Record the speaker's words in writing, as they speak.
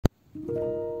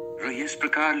र यस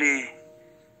प्रकारले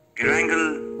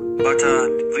Erangleबाट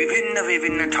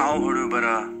विभिन्न ठाउँहरूबाट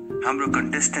हाम्रो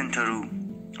कन्टेस्टेन्टहरू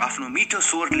आफ्नो मिठो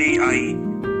स्वरले आई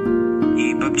यी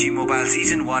PUBG मोबाइल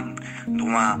सिजन 1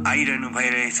 मा आइरहनु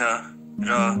भइरहेछ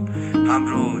र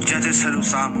हाम्रो जजेसहरू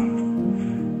सामु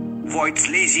भोइस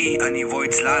लेजी अनि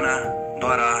भोइस लाना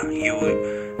द्वारा यो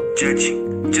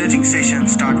जजिङ सेसन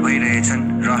स्टार्ट भइरहेछन्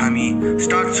र हामी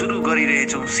स्टार्ट सुरु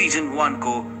गरिरहेछौं सिजन 1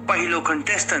 को पहिलो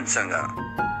कन्टेस्टेन्ट सँग।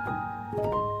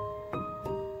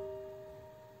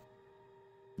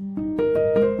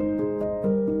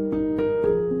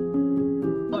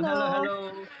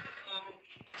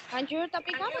 हजुर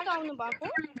तपाई कहाँबाट आउनु भएको?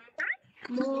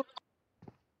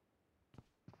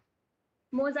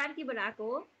 म जार्कीबाट आएको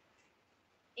हो।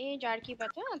 ए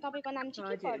जार्कीबाट तपाईको नाम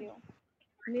चाहिँ के पर्यो?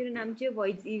 मेरो नाम चाहिँ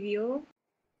भोइस इभी हो।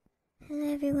 Hello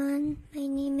everyone, my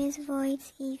name is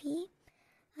Voice Evie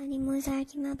and I'm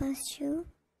जार्कीमा बस्छु।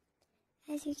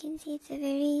 As you can see, it's a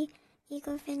very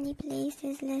eco-friendly place.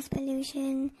 There's less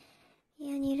pollution.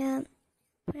 यहाँनिर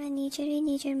पुरा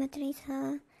नेचर मात्रै छ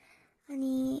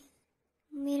अनि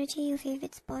मेरो चाहिँ यो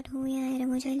फेभरेट स्पट हो। यहाँ आएर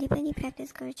म जहिले पनि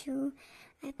प्र्याक्टिस गर्छु।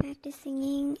 I practice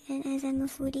singing and as I'm a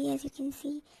foodie, as you can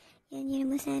see, यहाँनिर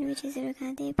म स्यान्डविचेसहरू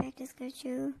खाँदै प्र्याक्टिस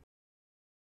गर्छु।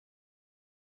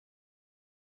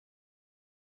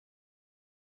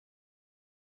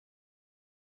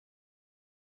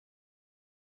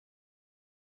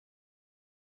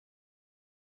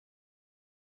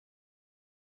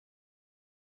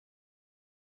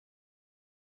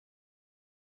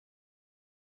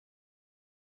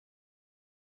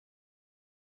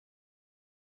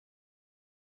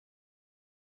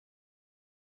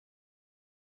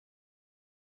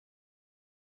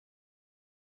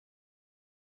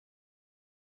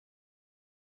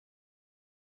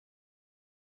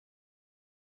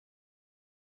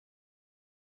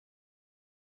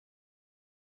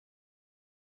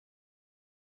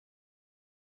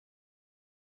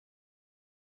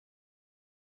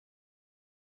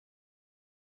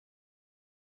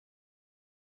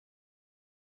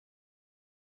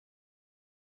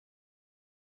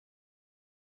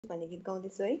 भन्ने गीत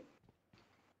गाउँदैछु है।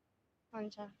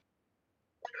 हुन्छ।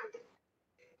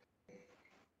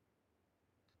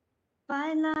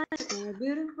 By life, a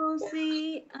beautiful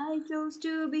sea, I chose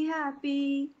to be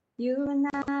happy. You and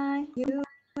I,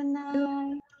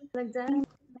 like diamonds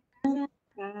in the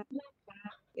sky.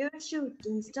 You're a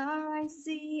shooting star, I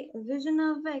see, a vision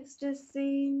of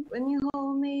ecstasy. When you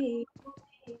hold me,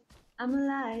 I'm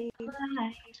alive.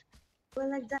 We're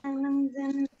like diamonds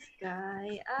in the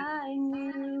sky. I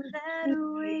knew that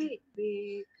we'd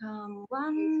become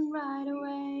one right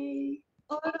away.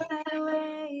 Oh, right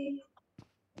away.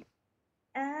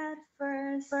 At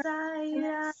first sight,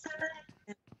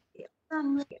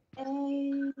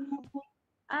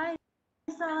 I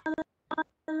saw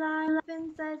the light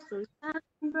inside so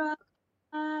shine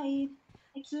bright.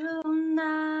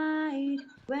 Tonight,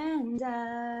 when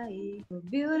I were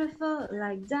beautiful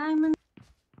like diamonds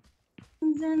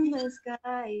in the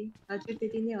sky. हजुर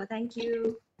त्यति नै हो। Thank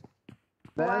you.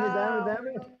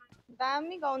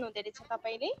 दामी गाउनु हुँदै रहेछ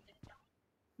तपाईले।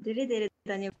 धेरै धेरै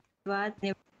धन्यवाद।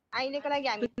 अहिलेको लागि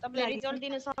हामी तपाईलाई रिजल्ट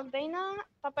दिन सक्दैन।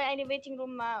 तपाई अहिले वेटिङ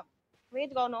रुममा वेट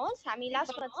गर्नुहोस्। हामी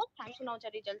लास्टमा हामी सुनाउँछ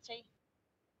रिजल्ट चाहिँ।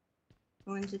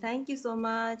 हुन्छ, thank you so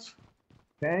much.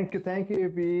 Thank you,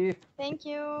 Evie. Thank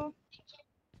you.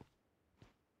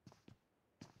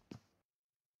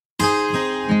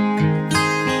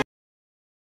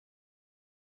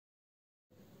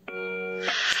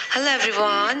 Hello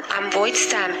everyone, I'm Void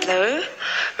Stampler.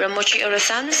 र म चाहिँ एउटा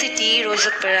सानो सिटी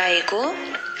रोजकबाट आएको।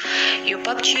 यो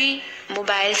PUBG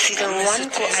मोबाइल सिजन 1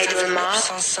 को आइडलमा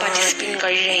पार्टिसिपेट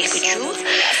गरिरहेको छु।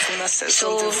 सो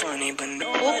होप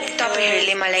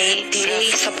तपाईहरुले मलाई धेरै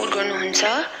सपोर्ट गर्नुहुन्छ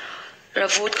र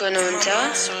भोट गर्नुहुन्छ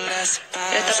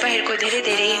र तपाईहरुको धेरै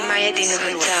धेरै माया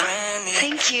दिनुहुन्छ।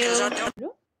 Thank you.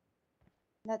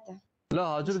 ल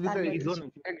हजुर गीत गाइदिनुहोस्।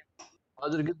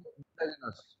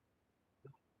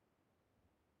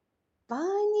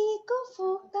 पानीको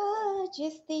फोका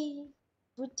जस्तै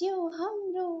फुट्यो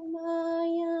हाम्रो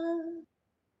माया,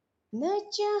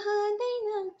 नचाहँदै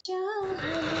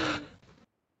नचाहँदै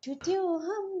छुट्यो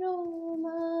हाम्रो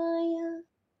माया।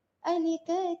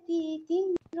 अलिकति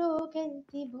तिम्रो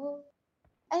गल्ती भो,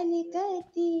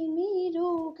 अलिकति मेरो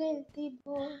गल्ती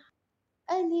भो,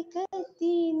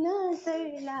 अलिकति नजर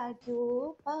लाग्यो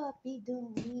पापी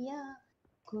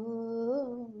दुनियाँको।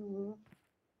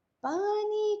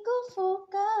 पानीको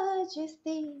फोका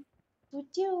जस्तै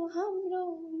फुट्यो हाम्रो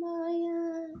माया।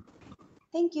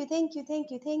 Thank you,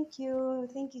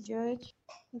 George.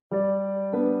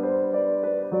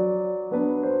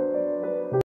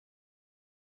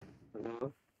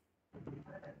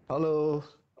 Hello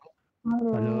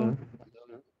hello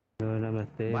hello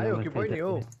नमस्ते भाइ हो कि नमस्ते बहिनी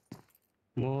हो?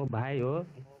 म भाइ हो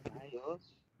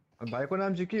भाइको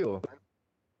नाम चाहिँ के हो?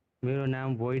 मेरो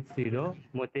नाम बोइड सिड हो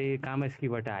म चाहिँ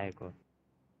कामस्कीबाट आएको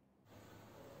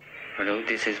hello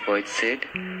this is void shed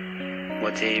म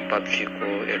चाहिँ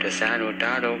पब्जीको एउटा सानो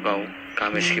टाढो गाउँ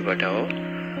कामेस्कीबाट हो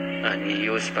अनि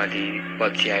यसपालि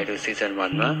पब्जी आइडल सिजन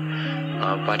 1 मा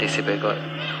पार्टिसिपेट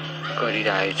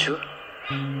गरिरहेको छु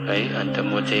है। अन्त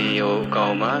म चाहिँ यो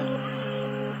गाउँमा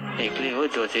एक्लै हो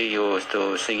जो चाहिँ यो यस्तो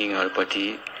सिङ्गिङहरूपट्टि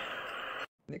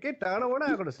निकै टाढोबाट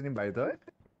आएको रहेछ नि भाइ त है?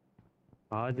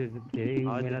 हजुर धेरै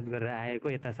मेहनत गरेर आएको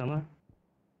यतासम्म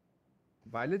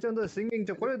भाइले चाहिँ अन्त सिङ्गिङ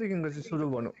चाहिँ कहिलेदेखिको चाहिँ सुरु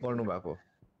गर्नु भएको?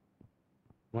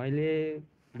 मैले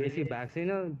बेसी भएको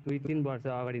छैन 2-3 वर्ष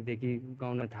अगाडिदेखि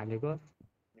गाउन थालेको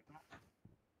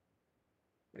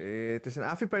ए त्यसो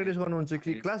आफै प्र्याक्टिस गर्नुहुन्छ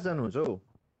कि क्लास जानुहुन्छ हौ?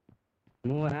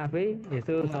 म आफै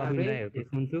यसो सबिन राईहरूको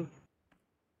सुन्छु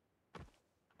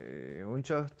ए हुन्छ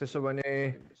त्यसो भने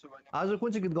आज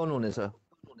कुन चाहिँ गीत गाउनु हुनेछ?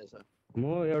 म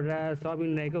एउटा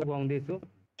सबिन राईको गाउँदैछु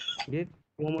गीत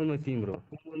कोमलमा तिम्रो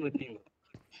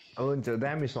हुन्छ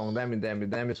दामी सङ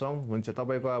दामी सङ हुन्छ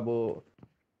तपाईँको अब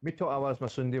मिठो आवाजमा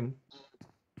सुनिदिउँ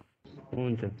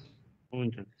हुन्छ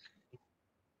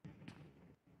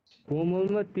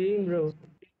कोमलमा तिम्रो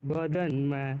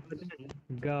बदनमा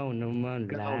गाउन मन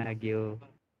लाग्यो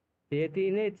त्यति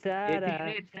नै चारा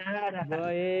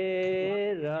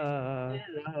भएर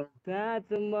साँच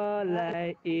मलाई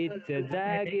इच्छा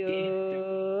जाग्यो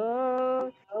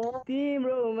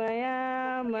तिम्रो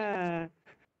मायामा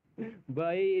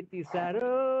भए यति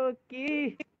साह्रो कि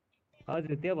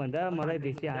हजुर त्योभन्दा मलाई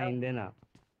बेसी आइँदैन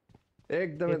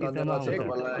एकदमै धन्यवाद छ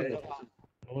तपाईँलाई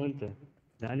हुन्छ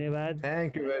धन्यवाद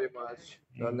थ्याङ्क यू भेरी मच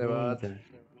धन्यवाद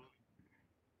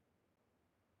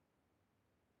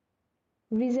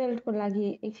रिजल्टको लागि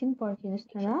एकछिन पर्खिनुहोस्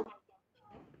न ल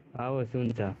हवस्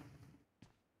हुन्छ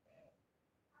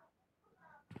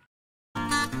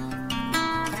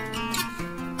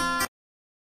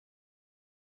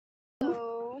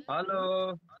हेलो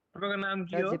तपाईँको नाम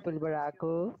के हो? जयपुरबाट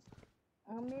आएको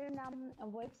मेरो नाम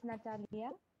वोइस नटालिया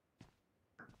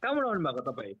कहाँबाट आउनु भएको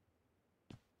तपाईँ?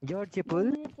 जर्जेपुल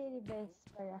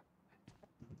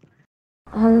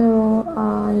हेलो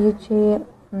यो चाहिँ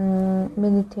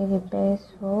मिलिटेरी बेस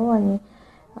हो अनि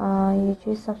यो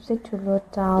चाहिँ सबसे ठुलो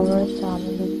टावर छ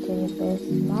हाम्रो मिलिटेरी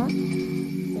बेसमा म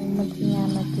चाहिँ यहाँ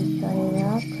माथि चढेर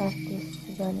प्र्याक्टिस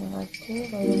गर्ने गर्छु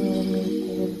र यो मेरो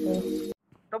मिलिटेरी बेस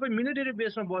तपाईँ मिलिटेरी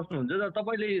बेसमा बस्नुहुन्छ र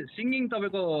तपाईँले सिङ्गिङ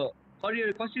तपाईँको करियर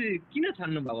कसरी किन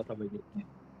छान्नु भएको तपाईँले?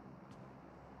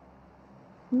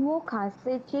 म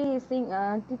खासै चाहिँ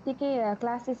त्यत्तिकै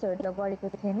क्लासेसहरू त गरेको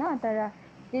थिएन तर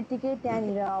त्यत्तिकै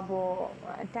त्यहाँनिर अब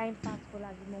टाइम पासको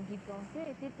लागि म गीत गाउँथेँ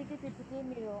त्यत्तिकै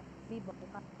मेरो हबी भएको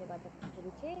कारणले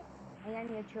गर्दाखेरि चाहिँ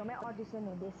यहाँनिर छेउमै अडिसन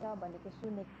हुँदैछ भनेको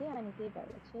सुनेको थिएँ अनि त्यही भएर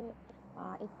चाहिँ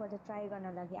एकपल्ट ट्राई गर्न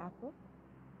लागि आएको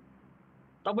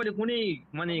तपाईँले कुनै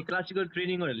माने क्लासिकल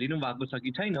ट्रेनिङहरू लिनु भएको छ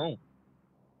कि छैन हौ?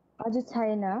 हजुर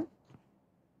छैन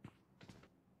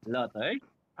ल त है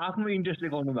आफ्नो इन्ट्रेस्टले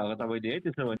गाउनु भएको तपाईँले है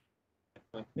त्यसो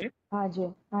भने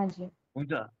हजुर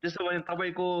हुन्छ त्यसो भने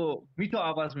तपाईँको मिठो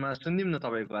आवाजमा सुनिदिउँ न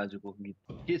तपाईँको आजको गीत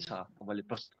के छ तपाईँले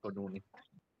प्रस्तुत गर्नुहुने?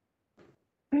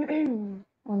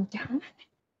 हुन्छ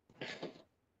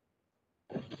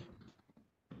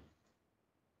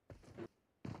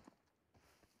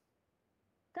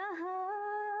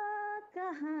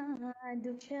कहाँ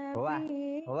दुख्छ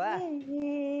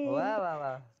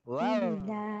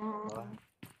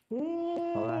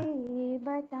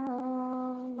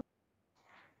बताऊ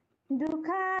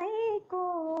दुखाइको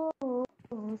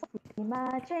सीमा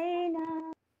छैन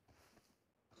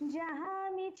जहाँ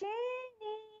हामी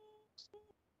चाहिँ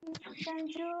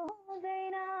सन्चो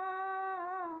हुँदैन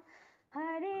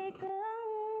हरेक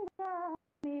अङ्ग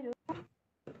मेरो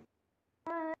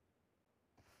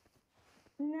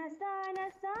नसा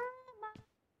नसामा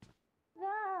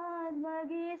रात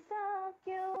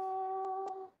बगिसक्यो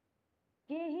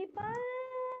केही पल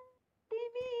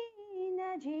तिमी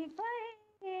नजिक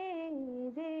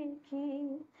भएदेखि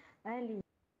अलि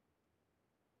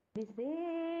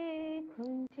बिसेक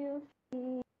हुन्थ्यो कि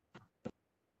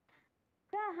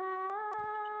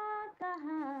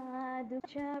कहाँ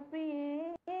दुख्छ प्रिय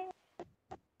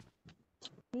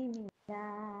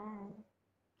तिमीलाई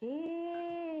के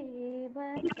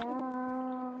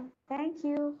बताऊ थ्याङ्क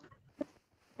यू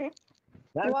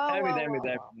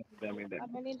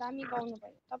तपाईँले दामी गाउनु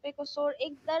भयो तपाईँको स्वर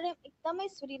एकदमै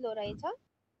सुरिलो रहेछ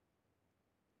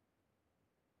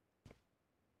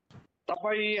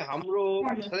तपाईँ हाम्रो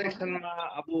सेलेक्सनमा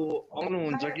अब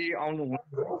आउनुहुन्छ कि आउनुहुन्न?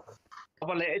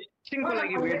 तपाईँलाई एकछिनको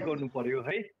लागि वेट गर्नु पर्यो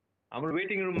है हाम्रो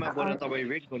वेटिङ रुममा गएर तपाईँ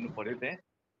वेट गर्नु पर्यो त्यहाँ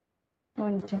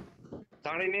हुन्छ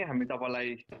चाँडै नै हामी तपाईँलाई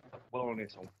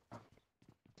बोलाउनेछौँ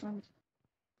हुन्छ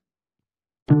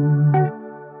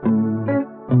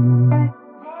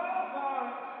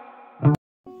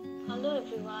हेलो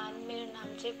एभ्रिवान मेरो नाम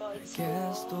चाहिँ भोइस हो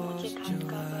म चाहिँ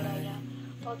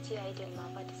घाटकाबाट पब्जी आइडलमा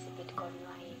पार्टिसिपेट गर्नु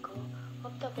आएको हो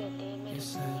तपाईँहरूले मेरो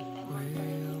सिङ्गिङलाई मन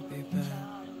पराइदिनुहुनेछ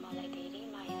अरू मलाई धेरै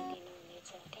माया दिनुहुनेछ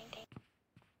थ्याङ्क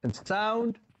And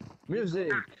sound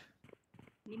music.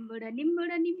 निम्बुडा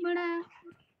निम्बुडा निम्बुडा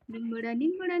निम्बुडा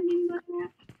निम्बुडा निम्बुडा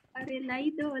अरे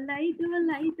लाइदो लाइदो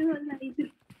लाइदो लाइदो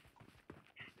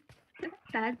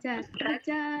ताजा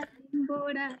ताजा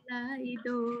निम्बुडा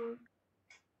लाइदो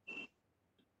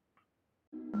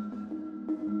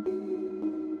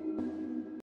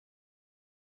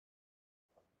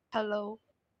हेलो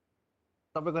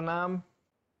तपाईँको नाम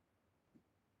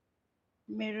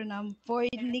मेरो नाम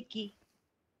भोइड निकी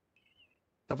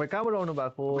तपाईँ कहाँबाट आउनु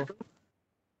भएको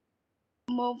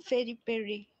म फेरि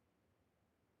पेरी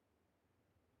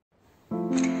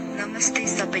नमस्ते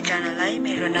सबैजनालाई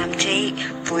मेरो नाम चाहिँ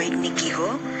भोइड निकी हो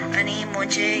अनि म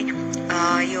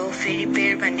चाहिँ यो फेरि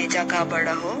पेर भन्ने जग्गाबाट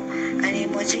हो अनि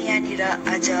म चाहिँ यहाँनिर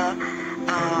आज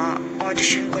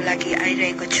अडिसनको लागि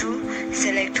आइरहेको छु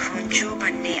सेलेक्ट हुन्छु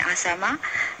भन्ने आशामा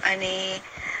अनि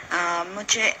म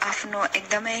चाहिँ आफ्नो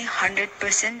एकदमै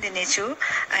 100% दिनेछु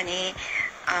अनि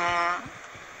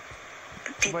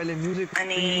तपाईँले म्युजिक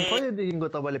कहिलेदेखिको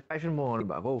तपाईँले प्यासन बनाउनु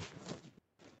भएको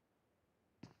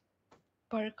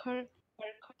भर्खर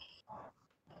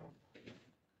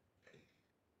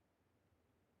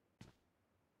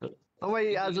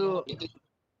तपाईँ आज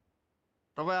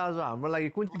हाम्रो लागि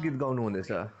कुन चाहिँ गीत गाउनु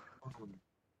हुँदैछ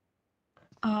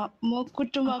म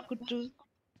कुटुमा कुटु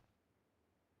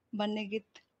भन्ने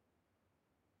गीत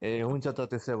ए हुन्छ त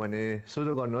त्यसो भने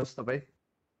सुरु गर्नुहोस् तपाईँ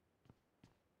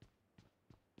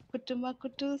कुटुमा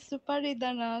कुटु सुपारी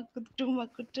दाना कुटुमा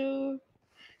कुटु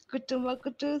कुटुमा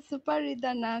कुटु सुपारी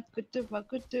दाना कुटुमा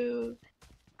कुटु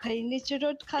खैनी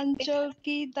चुरोट खान्छौ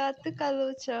कि दाँत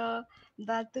कालो छ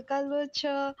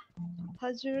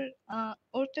हजुर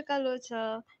ओठ कालो छ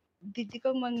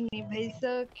दिदीको मङ्नी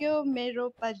भइसक्यो मेरो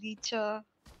पाली छ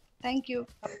थ्याङ्क यू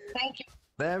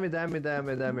दामी दामी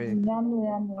दामी दामी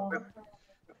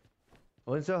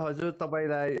हुन्छ हजुर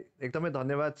तपाईँलाई एकदमै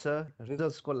धन्यवाद छ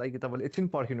रिजल्ट्सको लागि तपाईँले एकछिन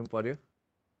पर्खिनु पर्यो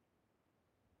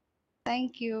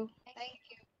थ्याङ्क यू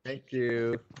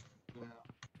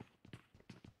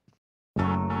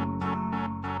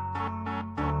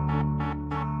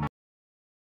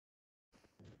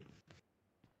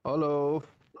हेलो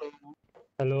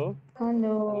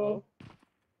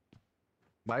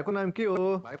भाइको नाम के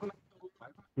हो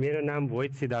मेरो नाम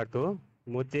भोइट सिद्धार्थ हो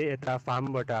म चाहिँ यता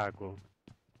फार्मबाट आएको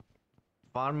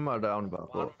फार्मबाट आउनु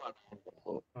भएको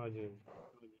हजुर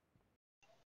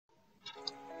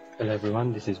hello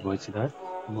everyone this is भोइट Siddhartha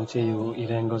म चाहिँ यो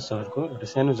इराङ्गल सहरको एउटा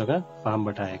सानो जग्गा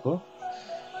फार्मबाट आएको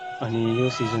अनि यो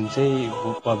सिजन चाहिँ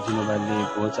पब्जी मोबाइलले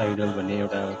भोइस आइडल भन्ने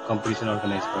एउटा कम्पिटिसन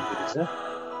अर्गनाइज गरिदिएको छ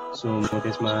सो म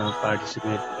त्यसमा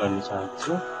पार्टिसिपेट गर्न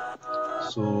चाहन्छु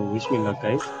so wish me luck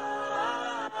guys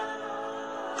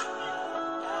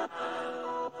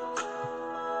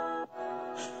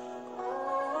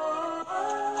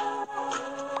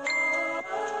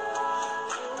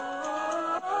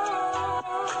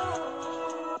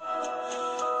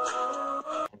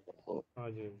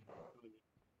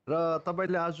र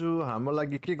तपाईँले आज हाम्रो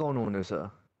लागि के गाउनु हुनेछ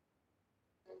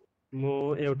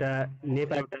म एउटा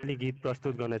नेपाली गीत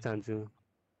प्रस्तुत गर्न चाहन्छु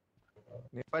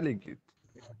नेपाली गीत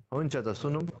हुन्छ त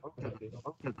सुनौँ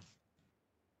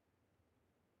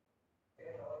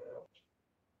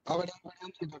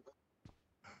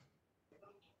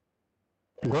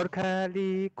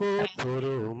गोर्खालीको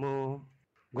छोरो म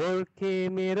गोर्खे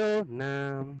मेरो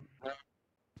नाम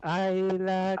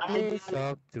आइलाग्ने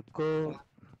सक्छुको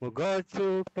म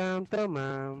गर्छु काम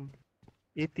तमाम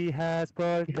इतिहास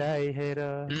पल्टाइ हेर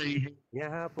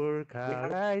यहाँ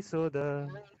पुर्खालाई सोध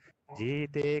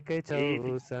जितेकै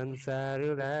छौ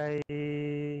संसारलाई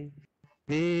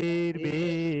वीर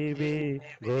वीर वीर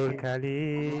गोर्खाली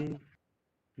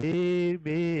वीर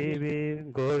वीर वीर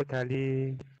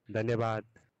गोर्खाली धन्यवाद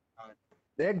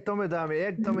एकदमै दामी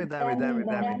एकदमै दामी दामी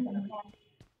दामी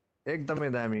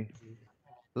एकदमै दामी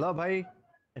ल भाइ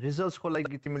रिजल्ट्सको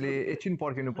लागि तिमीले एकछिन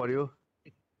पर्खिनु पर्यो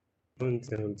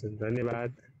हुन्छ हुन्छ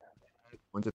धन्यवाद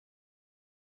हुन्छ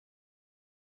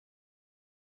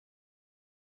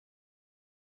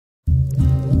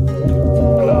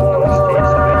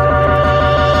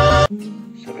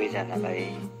सबैजनालाई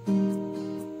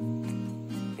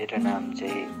मेरो नाम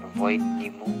चाहिँ भोइड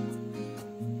निमु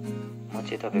म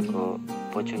चाहिँ तपाईँको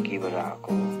पोचुङ्गीबाट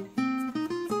आएको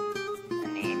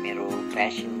अनि मेरो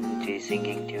प्यासन चाहिँ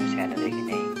सिङ्गिङ थियो सानोदेखि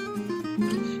नै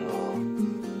so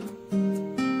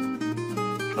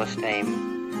first time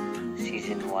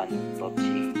season 1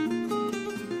 PUBG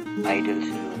idol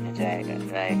सुरु हुन रहेको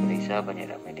रहेछ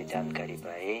भनेर मैले जानकारी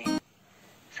पाएँ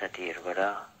साथीहरूबाट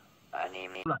अनि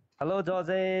हेलो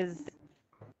जजेस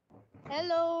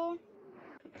hello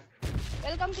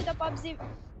welcome to the PUBG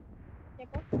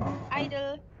idol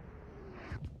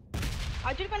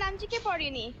हजुरको नाम चाहिँ के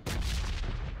पर्यो नि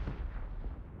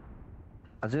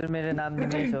हजुर मेरो नाम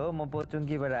निमेश हो म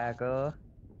पोचुङ्कीबाट आएको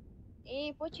ए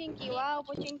पोचिङ्की वाउ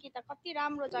पोचिङ्की त कति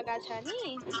राम्रो जग्गा छ नि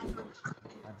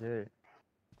हजुर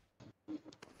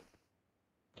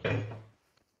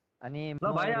अनि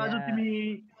ल भाइ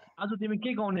आज तिमी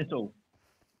के गाउने छौ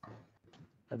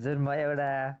हजुर म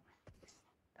एउटा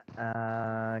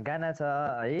गाना छ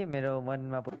है मेरो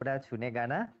मनमा पुरा छुने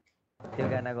गाना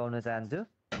त्यो गाना गाउन चाहन्छु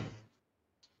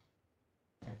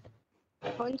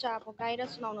हुन्छ अब गाएर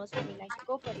सुनाउनुहोस् हामीलाई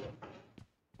गो फर यु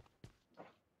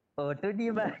ओ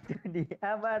टुनीमा टुनी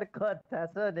आमार कथा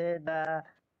सुनेन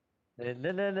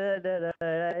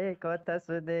कथा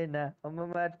सुनेन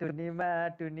अम्मा टुनीमा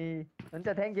टुनी हुन्छ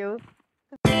थ्याङ्क यू